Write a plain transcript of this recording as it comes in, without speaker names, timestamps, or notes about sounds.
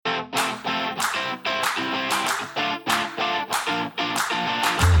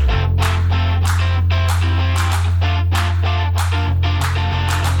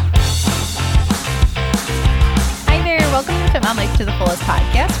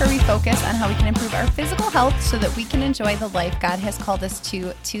where we focus on how we can improve our physical health so that we can enjoy the life God has called us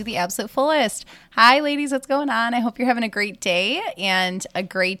to the absolute fullest. Hi, ladies. What's going on? I hope you're having a great day and a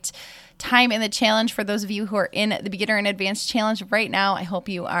great time in the challenge. For those of you who are in the beginner and advanced challenge right now, I hope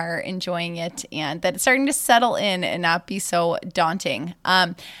you are enjoying it and that it's starting to settle in and not be so daunting.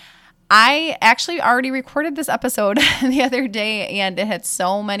 I actually already recorded this episode the other day and it had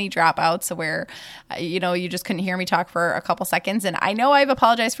so many dropouts where, you just couldn't hear me talk for a couple seconds. And I know I've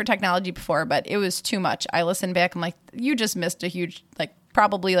apologized for technology before, but it was too much. I listened back. I'm like, you just missed a huge,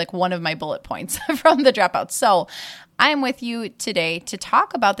 probably one of my bullet points from the dropouts. So I'm with you today to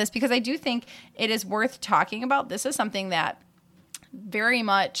talk about this because I do think it is worth talking about. This is something that very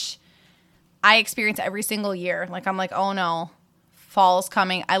much I experience every single year. I'm like, oh no. Fall's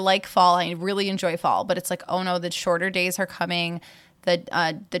coming. I like fall. I really enjoy fall, but it's like, oh no, the shorter days are coming. The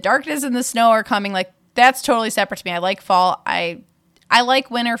darkness and the snow are coming. That's totally separate to me. I like fall. I like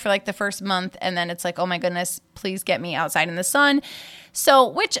winter for the first month, and then it's like, oh my goodness, please get me outside in the sun. So,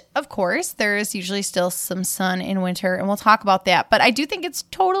 which of course there is usually still some sun in winter, and we'll talk about that. But I do think it's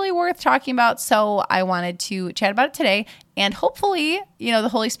totally worth talking about. So I wanted to chat about it today, and hopefully, the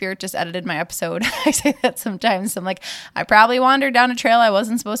Holy Spirit just edited my episode. I say that sometimes. I'm like, I probably wandered down a trail I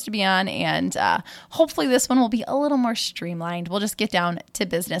wasn't supposed to be on, and hopefully this one will be a little more streamlined. We'll just get down to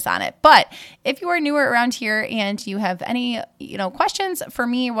business on it. But if you are newer around here and you have any, questions for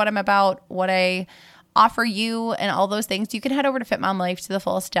me, what I'm about, what I offer you and all those things, you can head over to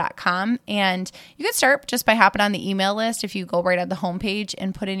fitmomlifetothefullest.com and you can start just by hopping on the email list. If you go right at the homepage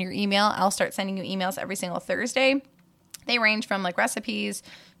and put in your email, I'll start sending you emails every single Thursday. They range from recipes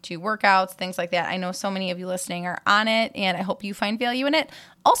to workouts, things like that. I know so many of you listening are on it, and I hope you find value in it.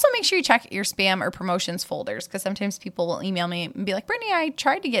 Also, make sure you check your spam or promotions folders because sometimes people will email me and be like, Brittany, I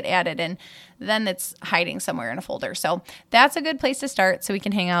tried to get added, and then it's hiding somewhere in a folder. So that's a good place to start so we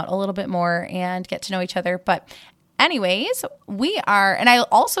can hang out a little bit more and get to know each other. But anyways, and I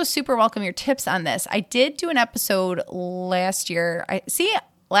also super welcome your tips on this. I did do an episode last year.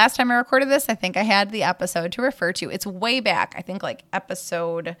 Last time I recorded this, I think I had the episode to refer to. It's way back. I think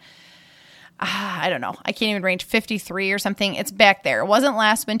episode, I don't know. I can't even range 53 or something. It's back there. It wasn't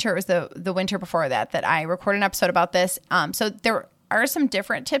last winter. It was the winter before that I recorded an episode about this. So there are some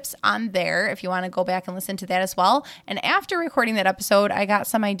different tips on there if you want to go back and listen to that as well. And after recording that episode, I got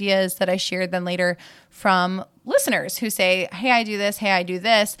some ideas that I shared then later from listeners who say, hey, I do this. Hey, I do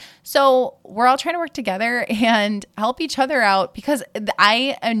this. So we're all trying to work together and help each other out because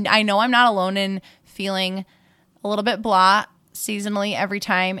I know I'm not alone in feeling a little bit blah seasonally every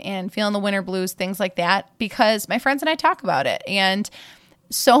time and feeling the winter blues, things like that, because my friends and I talk about it. And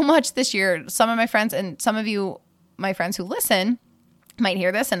so much this year, some of my friends and some of you, my friends who listen, might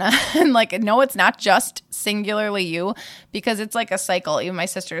hear this and no, it's not just singularly you, because it's a cycle. Even my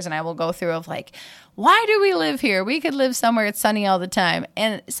sisters and I will go through of why do we live here? We could live somewhere it's sunny all the time.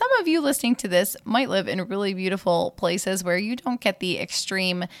 And some of you listening to this might live in really beautiful places where you don't get the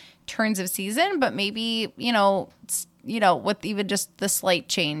extreme turns of season, but maybe, with even just the slight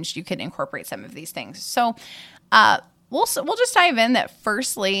change, you can incorporate some of these things. So, we'll just dive in that.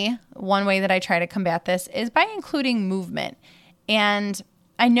 Firstly, one way that I try to combat this is by including movement. And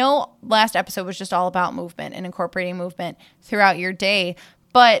I know last episode was just all about movement and incorporating movement throughout your day,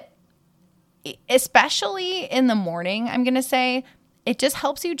 but especially in the morning, I'm going to say it just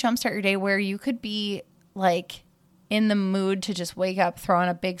helps you jumpstart your day where you could be in the mood to just wake up, throw on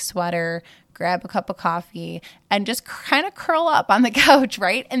a big sweater, grab a cup of coffee, and just kind of curl up on the couch,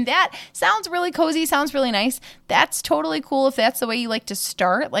 right? And that sounds really cozy, sounds really nice. That's totally cool if that's the way you like to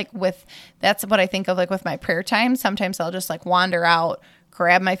start. That's what I think of with my prayer time. Sometimes I'll just wander out,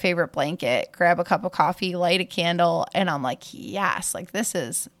 grab my favorite blanket, grab a cup of coffee, light a candle, and I'm yes, this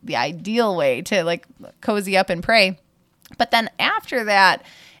is the ideal way to cozy up and pray. But then after that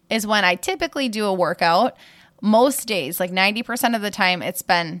is when I typically do a workout. Most days, 90% of the time, it's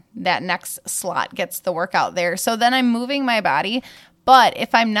been that next slot gets the workout there. So then I'm moving my body. But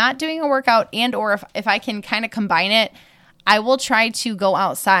if I'm not doing a workout or if I can kind of combine it, I will try to go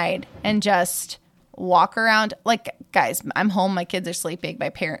outside and just walk around. Guys, I'm home. My kids are sleeping. My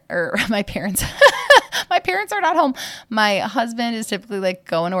parents, my parents are not home. My husband is typically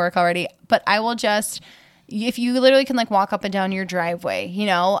going to work already. But I will just, if you literally can walk up and down your driveway,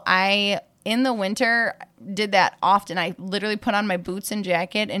 in the winter did that often. I literally put on my boots and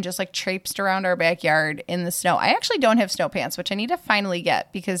jacket and just traipsed around our backyard in the snow. I actually don't have snow pants, which I need to finally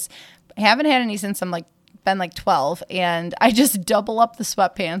get because I haven't had any since I'm been 12, and I just double up the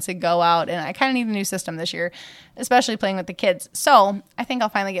sweatpants and go out, and I kind of need a new system this year, especially playing with the kids. So I think I'll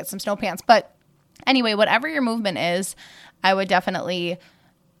finally get some snow pants. But anyway, whatever your movement is, I would definitely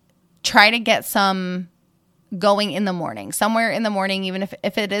try to get some going in the morning, somewhere in the morning, even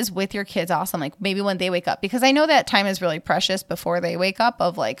if it is with your kids, awesome. Like maybe when they wake up, because I know that time is really precious before they wake up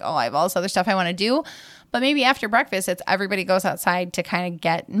of like, oh, I have all this other stuff I want to do. But maybe after breakfast, it's everybody goes outside to kind of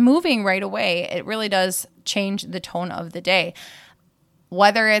get moving right away. It really does change the tone of the day.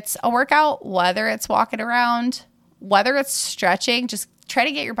 Whether it's a workout, whether it's walking around, whether it's stretching, just try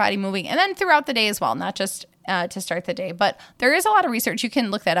to get your body moving. And then throughout the day as well, not just to start the day. But there is a lot of research, you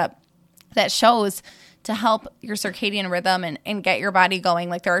can look that up, that shows to help your circadian rhythm and get your body going.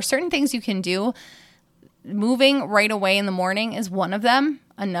 Like there are certain things you can do. Moving right away in the morning is one of them.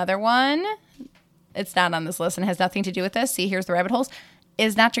 Another one, it's not on this list and has nothing to do with this. See, here's the rabbit holes,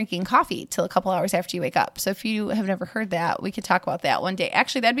 is not drinking coffee till a couple hours after you wake up. So if you have never heard that, we could talk about that one day.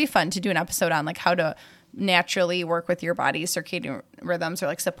 Actually, that'd be fun to do an episode on like how to naturally work with your body's circadian rhythms or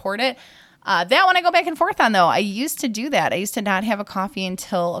like support it. That one I go back and forth on though. I used to do that. I used to not have a coffee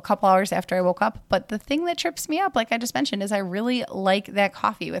until a couple hours after I woke up. But the thing that trips me up, like I just mentioned, is I really like that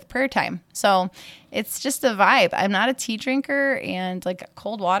coffee with prayer time. So it's just a vibe. I'm not a tea drinker, and like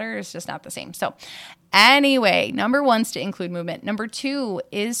cold water is just not the same. So anyway, number 1 is to include movement. Number 2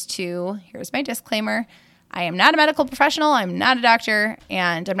 is to, here's my disclaimer, I am not a medical professional, I'm not a doctor,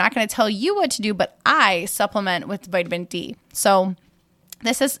 and I'm not going to tell you what to do, but I supplement with vitamin D. So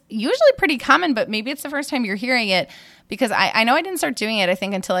this is usually pretty common, but maybe it's the first time you're hearing it, because I know I didn't start doing it, I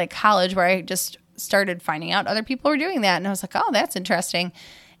think, until like college, where I just started finding out other people were doing that. And I was like, oh, that's interesting.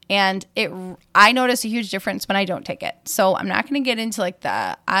 And I notice a huge difference when I don't take it. So I'm not going to get into like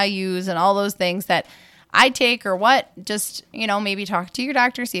the IUs and all those things that I take or what. Just, maybe talk to your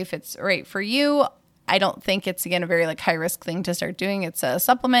doctor, see if it's right for you. I don't think it's, again, a very like high risk thing to start doing. It's a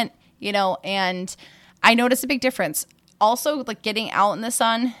supplement, and I notice a big difference. Also, like getting out in the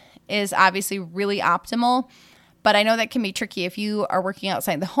sun is obviously really optimal, but I know that can be tricky if you are working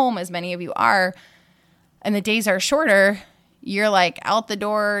outside the home, as many of you are, and the days are shorter. You're like out the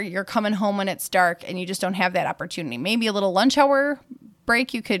door, you're coming home when it's dark, and you just don't have that opportunity. Maybe a little lunch hour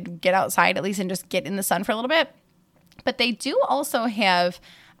break, you could get outside at least and just get in the sun for a little bit. But they do also have,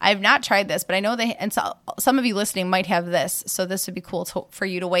 I've not tried this, but I know and so some of you listening might have this, so this would be cool for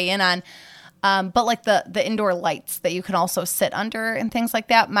you to weigh in on. But like the indoor lights that you can also sit under and things like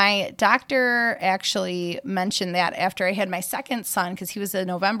that. My doctor actually mentioned that after I had my second son, because he was a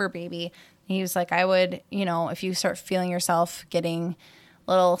November baby. He was like, I would, if you start feeling yourself getting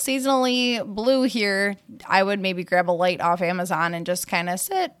a little seasonally blue here, I would maybe grab a light off Amazon and just kind of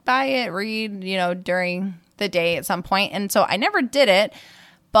sit by it, read, during the day at some point. And so I never did it,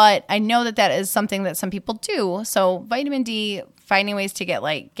 but I know that is something that some people do. So vitamin D, finding ways to get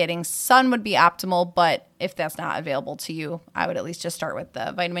light, getting sun would be optimal. But if that's not available to you, I would at least just start with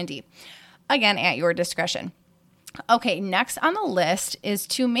the vitamin D. Again, at your discretion. Okay, next on the list is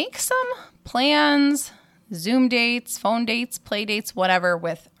to make some plans, Zoom dates, phone dates, play dates, whatever,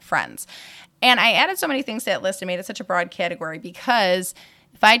 with friends. And I added so many things to that list and made it such a broad category, because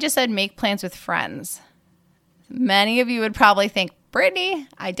if I just said make plans with friends, many of you would probably think, Brittany,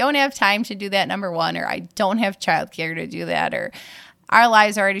 I don't have time to do that, number 1, or I don't have childcare to do that, or our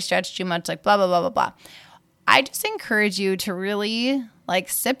lives are already stretched too much, like blah, blah, blah, blah, blah. I just encourage you to really like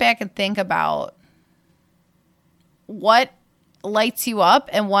sit back and think about what lights you up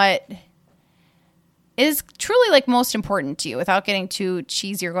and what is truly like most important to you, without getting too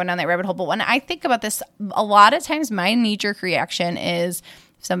cheesy or going down that rabbit hole. But when I think about this, a lot of times my knee-jerk reaction is,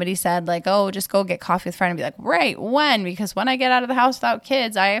 if somebody said like, oh, just go get coffee with a friend, I'd be like, right, when? Because when I get out of the house without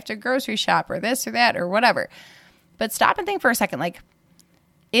kids, I have to grocery shop or this or that or whatever. But stop and think for a second, like,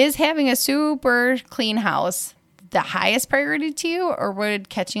 is having a super clean house the highest priority to you, or would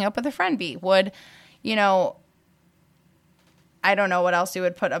catching up with a friend be? Would, I don't know what else you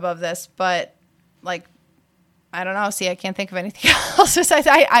would put above this, but like, I don't know. See, I can't think of anything else besides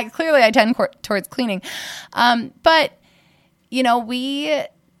I clearly tend towards cleaning. But, we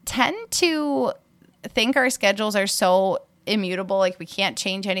tend to think our schedules are so immutable, like we can't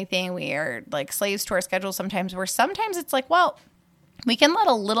change anything. We are like slaves to our schedules sometimes, where sometimes it's like, well, we can let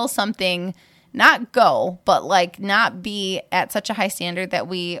a little something not go, but like not be at such a high standard that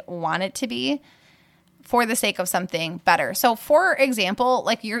we want it to be, for the sake of something better. So for example,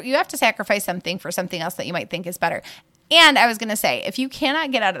 like you have to sacrifice something for something else that you might think is better. And I was going to say, if you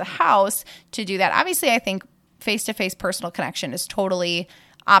cannot get out of the house to do that, obviously I think face-to-face personal connection is totally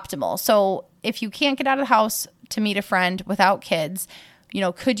optimal. So if you can't get out of the house to meet a friend without kids,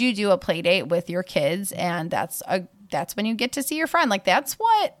 could you do a play date with your kids? And that's when you get to see your friend. Like that's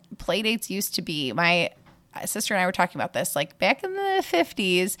what play dates used to be. My sister and I were talking about this, like back in the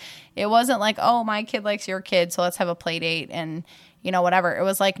 50s, it wasn't like, oh, my kid likes your kid, so let's have a play date and, whatever. It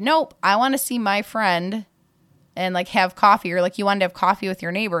was like, nope, I want to see my friend and like have coffee, or like you wanted to have coffee with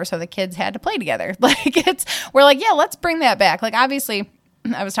your neighbor. So the kids had to play together. We're like, yeah, let's bring that back. Like, obviously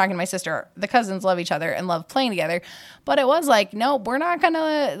I was talking to my sister, the cousins love each other and love playing together, but it was like, nope, we're not going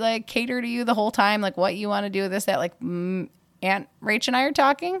to like cater to you the whole time. Like what you want to do, this, that, like, Aunt Rach and I are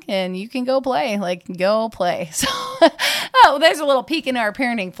talking and you can go play, go play. So, there's a little peek into our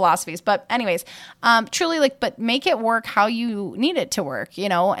parenting philosophies, but anyways, truly but make it work how you need it to work,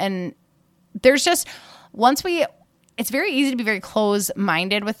 and there's just, it's very easy to be very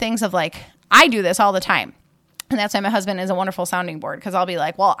close-minded with things of like, I do this all the time. And that's why my husband is a wonderful sounding board, because I'll be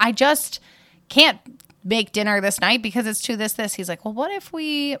like, well, I just can't make dinner this night because it's to this. He's like, well, what if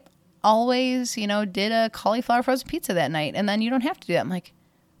we always, did a cauliflower frozen pizza that night and then you don't have to do that? I'm like,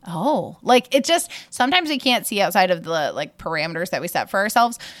 oh, like it just, sometimes we can't see outside of the like parameters that we set for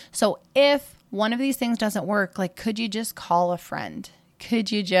ourselves. So if one of these things doesn't work, like, could you just call a friend?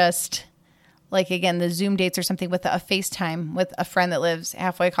 Could you just, like, again, the Zoom dates or something with a FaceTime with a friend that lives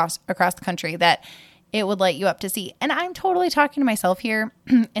halfway across the country that it would light you up to see. And I'm totally talking to myself here.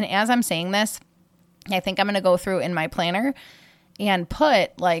 And as I'm saying this, I think I'm going to go through in my planner and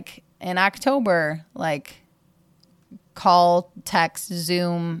put like in October, like call, text,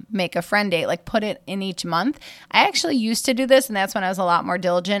 Zoom, make a friend date, like put it in each month. I actually used to do this, and that's when I was a lot more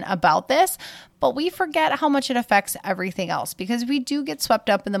diligent about this, but we forget how much it affects everything else because we do get swept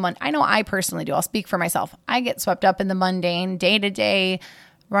up in the I know I personally do. I'll speak for myself. I get swept up in the mundane, day to day,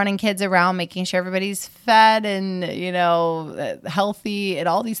 running kids around, making sure everybody's fed and, healthy and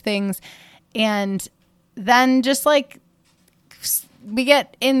all these things. And then just like we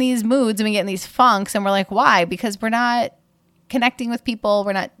get in these moods and we get in these funks and we're like, why? Because we're not connecting with people.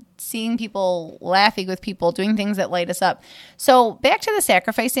 We're not seeing people, laughing with people, doing things that light us up. So back to the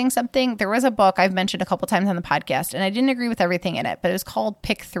sacrificing something, there was a book I've mentioned a couple times on the podcast, and I didn't agree with everything in it, but it was called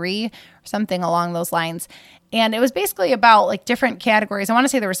Pick 3 or something along those lines. And it was basically about like different categories. I want to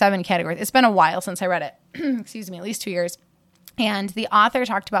say there were 7 categories. It's been a while since I read it. Excuse me, at least 2 years. And the author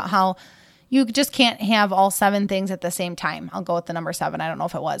talked about how you just can't have all 7 things at the same time. I'll go with the number 7. I don't know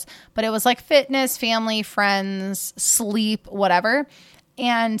if it was, but it was like fitness, family, friends, sleep, whatever.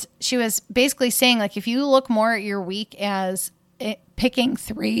 And she was basically saying, like, if you look more at your week as picking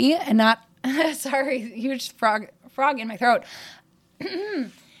 3 and not, sorry, huge frog in my throat,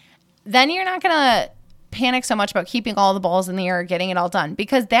 then you're not going to panic so much about keeping all the balls in the air, getting it all done,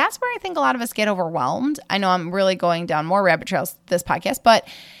 because that's where I think a lot of us get overwhelmed. I know I'm really going down more rabbit trails this podcast, but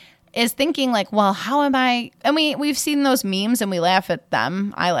is thinking like, well, how am I? And we've seen those memes and we laugh at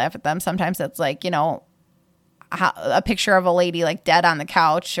them. I laugh at them. Sometimes it's like, a picture of a lady like dead on the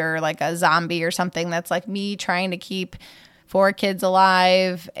couch or like a zombie or something. That's like me trying to keep 4 kids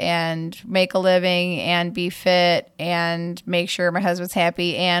alive and make a living and be fit and make sure my husband's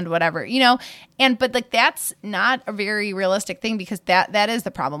happy and whatever, but like, that's not a very realistic thing, because that is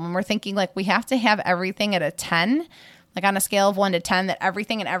the problem. When we're thinking like we have to have everything at a 10, like on a scale of 1 to 10, that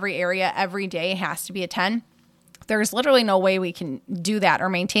everything in every area every day has to be a 10. There's literally no way we can do that or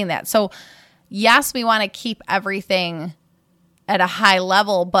maintain that. So yes, we want to keep everything at a high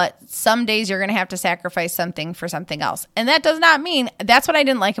level, but some days you're going to have to sacrifice something for something else. And that does not mean, that's what I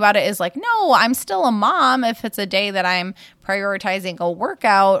didn't like about it, is like, no, I'm still a mom if it's a day that I'm prioritizing a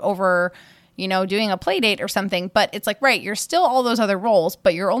workout over, doing a play date or something. But it's like, right, you're still all those other roles,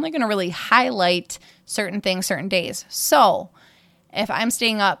 but you're only going to really highlight certain things, certain days. So if I'm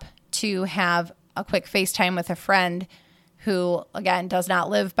staying up to have a quick FaceTime with a friend who, again, does not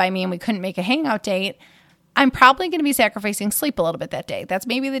live by me and we couldn't make a hangout date, I'm probably going to be sacrificing sleep a little bit that day. That's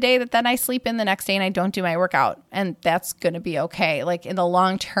maybe the day that then I sleep in the next day and I don't do my workout. And that's going to be okay. Like in the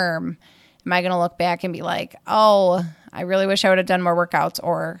long term, am I going to look back and be like, oh, I really wish I would have done more workouts,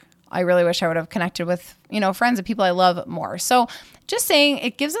 or I really wish I would have connected with, friends and people I love more. So just saying,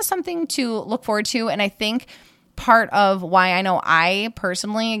 it gives us something to look forward to. And I think part of why I know I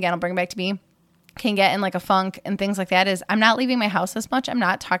personally, again, I'll bring it back to me, can get in like a funk and things like that is I'm not leaving my house as much. I'm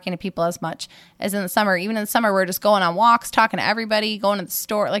not talking to people as much as in the summer. Even in the summer, we're just going on walks, talking to everybody, going to the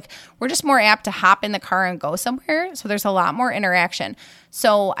store. Like, we're just more apt to hop in the car and go somewhere. So there's a lot more interaction.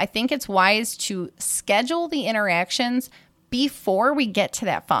 So I think it's wise to schedule the interactions before we get to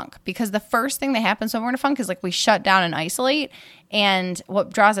that funk, because the first thing that happens when we're in a funk is like we shut down and isolate. And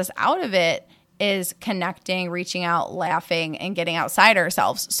what draws us out of it is connecting, reaching out, laughing, and getting outside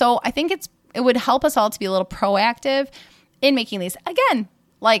ourselves. So I think it would help us all to be a little proactive in making these. Again,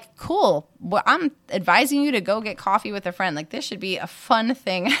 like, cool. Well, I'm advising you to go get coffee with a friend. Like, this should be a fun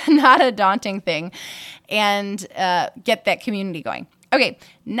thing, not a daunting thing, and get that community going. Okay,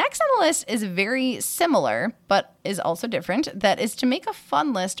 next on the list is very similar, but is also different. That is to make a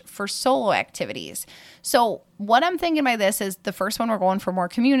fun list for solo activities. So what I'm thinking by this is the first one, we're going for more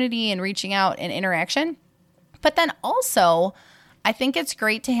community and reaching out and interaction. But then also, I think it's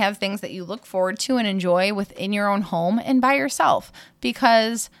great to have things that you look forward to and enjoy within your own home and by yourself,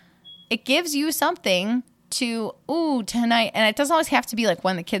 because it gives you something to, tonight, and it doesn't always have to be like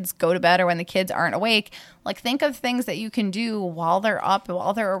when the kids go to bed or when the kids aren't awake. Like, think of things that you can do while they're up and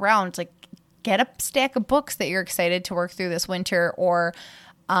while they're around. It's like, get a stack of books that you're excited to work through this winter, or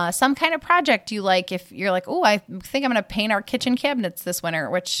some kind of project you like. If you're like, I think I'm going to paint our kitchen cabinets this winter,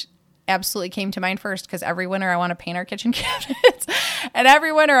 which absolutely came to mind first, because every winter I want to paint our kitchen cabinets. And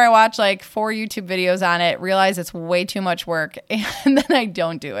every winter I watch like 4 YouTube videos on it, realize it's way too much work, and then I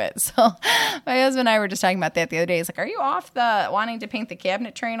don't do it. So my husband and I were just talking about that the other day. He's like, are you off the wanting to paint the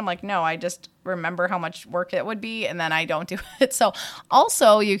cabinet train? I'm like, no, I just remember how much work it would be, and then I don't do it. So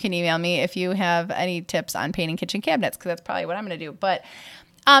also, you can email me if you have any tips on painting kitchen cabinets, because that's probably what I'm going to do. But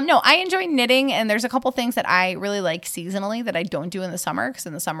no, I enjoy knitting, and there's a couple things that I really like seasonally that I don't do in the summer, because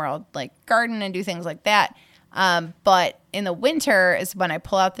in the summer I'll like garden and do things like that. But in the winter is when I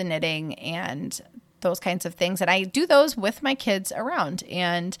pull out the knitting and those kinds of things, and I do those with my kids around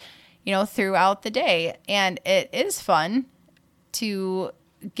and, throughout the day. And it is fun to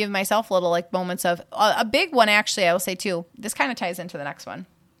give myself little like moments of a big one. Actually, I will say too, this kind of ties into the next one.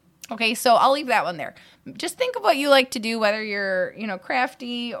 Okay, so I'll leave that one there. Just think of what you like to do, whether you're,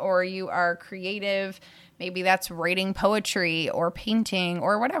 crafty or you are creative. Maybe that's writing poetry or painting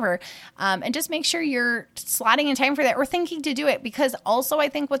or whatever. And just make sure you're slotting in time for that or thinking to do it. Because also, I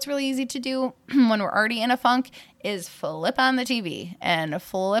think what's really easy to do when we're already in a funk is flip on the TV and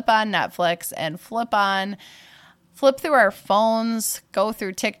flip on Netflix and flip through our phones, go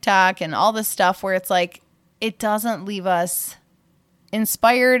through TikTok and all this stuff where it's like, it doesn't leave us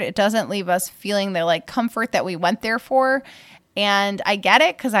inspired. It doesn't leave us feeling the like comfort that we went there for. And I get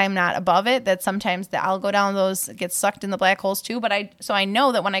it, because I'm not above it, that sometimes I'll go down those, get sucked in the black holes too. But I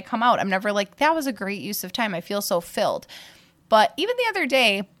know that when I come out, I'm never like, that was a great use of time. I feel so filled. But even the other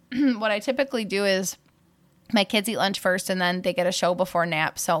day, what I typically do is my kids eat lunch first, and then they get a show before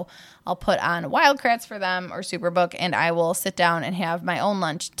nap. So I'll put on Wildcrats for them or Superbook, and I will sit down and have my own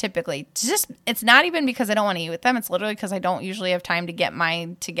lunch typically. It's not even because I don't want to eat with them. It's literally because I don't usually have time to get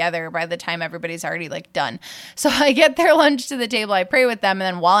mine together by the time everybody's already like done. So I get their lunch to the table, I pray with them,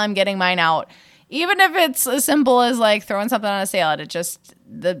 and then while I'm getting mine out, even if it's as simple as like throwing something on a salad, it just,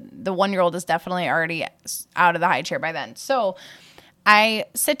 the 1-year-old is definitely already out of the high chair by then. So I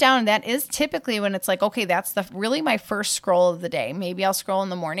sit down, and that is typically when it's like, okay, that's really my first scroll of the day. Maybe I'll scroll in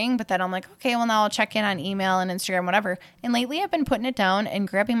the morning, but then I'm like, okay, well, now I'll check in on email and Instagram, whatever. And lately I've been putting it down and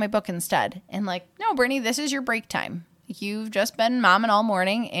grabbing my book instead. And like, no, Brittany, this is your break time. You've just been momming all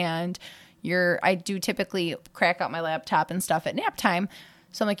morning, and I do typically crack out my laptop and stuff at nap time.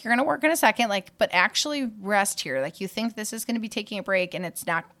 So I'm like, you're going to work in a second, like, but actually rest here. Like, you think this is going to be taking a break, and it's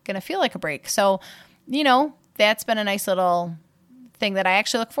not going to feel like a break. So, that's been a nice little thing that I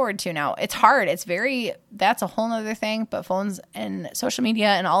actually look forward to now. It's hard. That's a whole nother thing, but phones and social media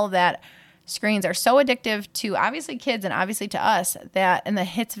and all of that, screens are so addictive to obviously kids and obviously to us, and the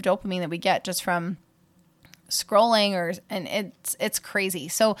hits of dopamine that we get just from scrolling and it's crazy.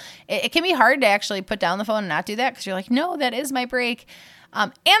 So it can be hard to actually put down the phone and not do that, because you're like, no, that is my break.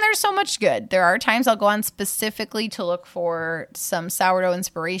 And there's so much good. There are times I'll go on specifically to look for some sourdough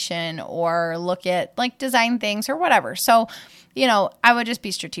inspiration or look at like design things or whatever. So, I would just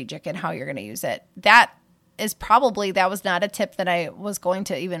be strategic in how you're going to use it. That was not a tip that I was going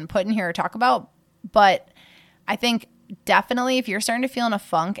to even put in here or talk about. But I think definitely if you're starting to feel in a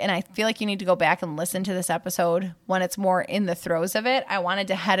funk, and I feel like you need to go back and listen to this episode when it's more in the throes of it. I wanted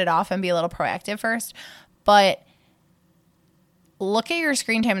to head it off and be a little proactive first. But look at your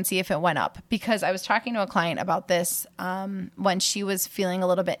screen time and see if it went up, because I was talking to a client about this when she was feeling a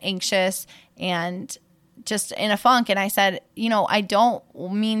little bit anxious and just in a funk. And I said, I don't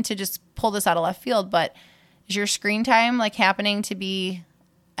mean to just pull this out of left field, but is your screen time like happening to be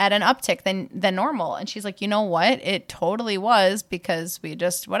at an uptick than normal? And she's like, you know what? It totally was, because we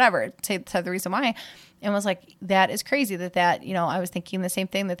just, whatever, said the reason why. And was like, that is crazy that, I was thinking the same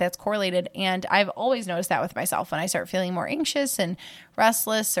thing, that's correlated. And I've always noticed that with myself. When I start feeling more anxious and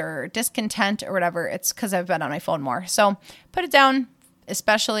restless or discontent or whatever, it's because I've been on my phone more. So put it down,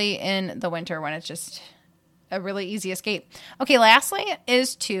 especially in the winter when it's just a really easy escape. Okay, lastly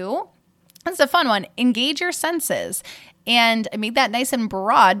is this is a fun one, engage your senses. And I made that nice and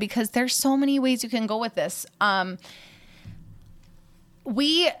broad because there's so many ways you can go with this.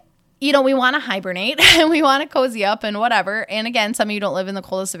 We we want to hibernate and we want to cozy up and whatever. And again, some of you don't live in the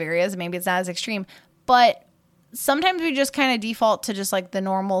coldest of areas. Maybe it's not as extreme, but sometimes we just kind of default to just like the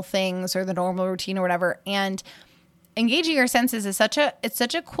normal things or the normal routine or whatever. And engaging your senses is such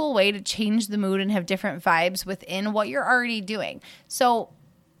a cool way to change the mood and have different vibes within what you're already doing. So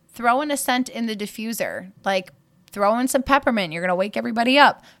throw in a scent in the diffuser, like throw in some peppermint. You're going to wake everybody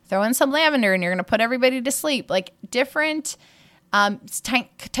up. Throw in some lavender and you're going to put everybody to sleep. Like different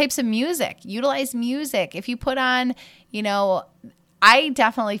types of music. Utilize music. If you put on, I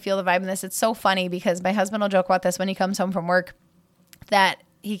definitely feel the vibe in this. It's so funny because my husband will joke about this when he comes home from work, that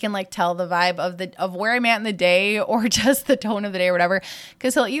he can like tell the vibe of where I'm at in the day or just the tone of the day or whatever.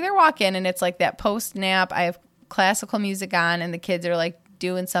 Because he'll either walk in and it's like that post nap, I have classical music on and the kids are like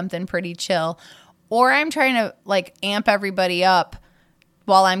doing something pretty chill, or I'm trying to like amp everybody up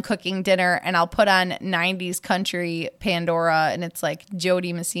while I'm cooking dinner and I'll put on 90s country Pandora and it's like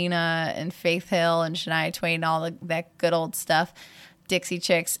Jody Messina and Faith Hill and Shania Twain and all that good old stuff, Dixie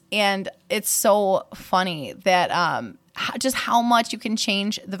Chicks. And it's so funny that just how much you can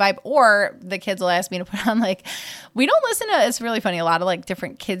change the vibe. Or the kids will ask me to put on like, we don't listen to, it's really funny, a lot of like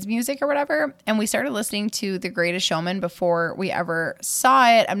different kids music or whatever. And we started listening to The Greatest Showman before we ever saw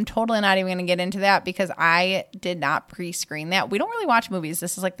it. I'm totally not even going to get into that because I did not pre-screen that. We don't really watch movies.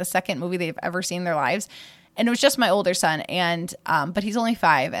 This is like the second movie they've ever seen in their lives. And it was just my older son. And, but he's only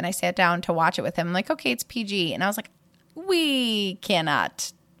 5 and I sat down to watch it with him. I'm like, okay, it's PG. And I was like, we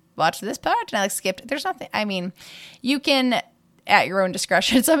cannot watch this part. And I like skipped. There's nothing. I mean, you can at your own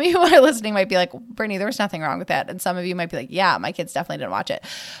discretion. Some of you who are listening might be like, Brittany, there was nothing wrong with that. And some of you might be like, yeah, my kids definitely didn't watch it.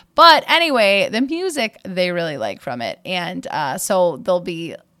 But anyway, the music they really like from it. And so they'll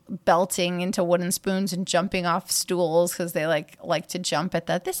be belting into wooden spoons and jumping off stools because they like to jump at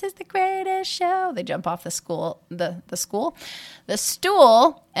this is the greatest show. They jump off the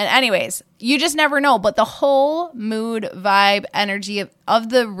stool. And anyways, you just never know. But the whole mood, vibe, energy of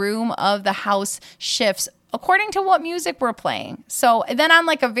the room, of the house shifts according to what music we're playing. So then on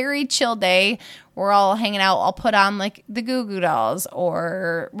like a very chill day, we're all hanging out, I'll put on like the Goo Goo Dolls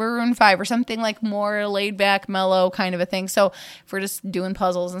or Maroon 5 or something like more laid back, mellow kind of a thing. So if we're just doing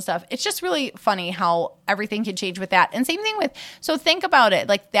puzzles and stuff, it's just really funny how everything can change with that. And same thing so think about it.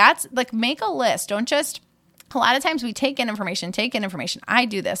 Like that's like, make a list. Don't just, a lot of times we take in information. I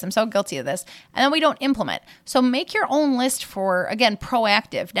do this. I'm so guilty of this. And then we don't implement. So make your own list for, again,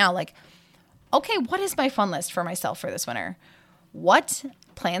 proactive. Now, like, okay, what is my fun list for myself for this winter? What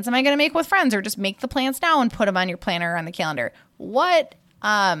plans am I going to make with friends, or just make the plans now and put them on your planner or on the calendar? What,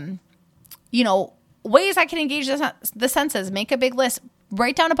 ways I can engage the senses, make a big list,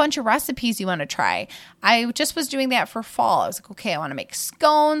 write down a bunch of recipes you want to try. I just was doing that for fall. I was like, okay, I want to make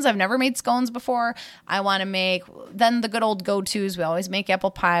scones. I've never made scones before. I want to make, then the good old go-tos. We always make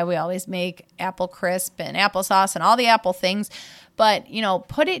apple pie. We always make apple crisp and applesauce and all the apple things. But,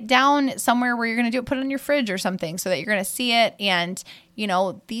 put it down somewhere where you're going to do it. Put it in your fridge or something so that you're going to see it. And,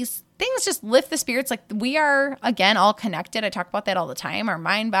 these things just lift the spirits. Like we are, again, all connected. I talk about that all the time, our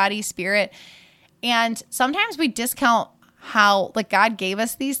mind, body, spirit. And sometimes we discount how like God gave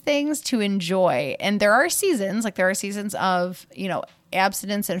us these things to enjoy. And there are seasons of,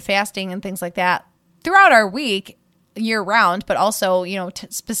 abstinence and fasting and things like that throughout our week year round, but also,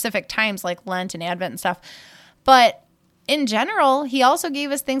 specific times like Lent and Advent and stuff. But in general, he also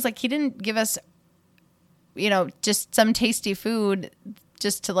gave us things like he didn't give us, just some tasty food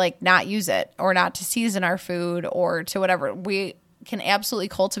just to like not use it or not to season our food or to whatever. We can absolutely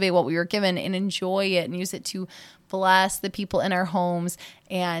cultivate what we were given and enjoy it and use it to bless the people in our homes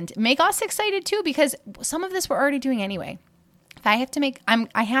and make us excited too, because some of this we're already doing anyway. If I have to make,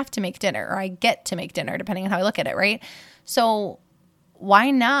 I have to make dinner, or I get to make dinner depending on how I look at it, right? So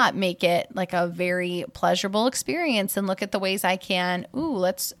why not make it like a very pleasurable experience and look at the ways I can,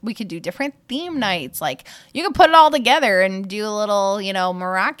 we could do different theme nights. Like you could put it all together and do a little,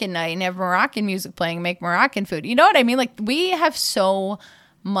 Moroccan night and have Moroccan music playing, make Moroccan food. You know what I mean? Like we have so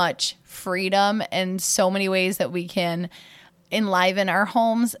much freedom and so many ways that we can enliven our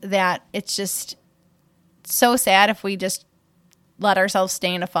homes that it's just so sad if we just let ourselves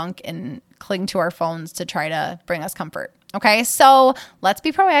stay in a funk and cling to our phones to try to bring us comfort. Okay, so let's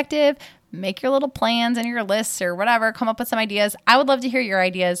be proactive. Make your little plans and your lists or whatever. Come up with some ideas. I would love to hear your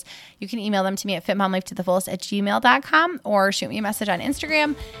ideas. You can email them to me at fitmomlifetothefullest@gmail.com or shoot me a message on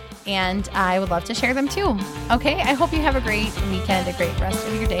Instagram, and I would love to share them too. Okay, I hope you have a great weekend, a great rest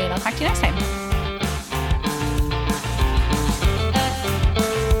of your day, and I'll talk to you next time.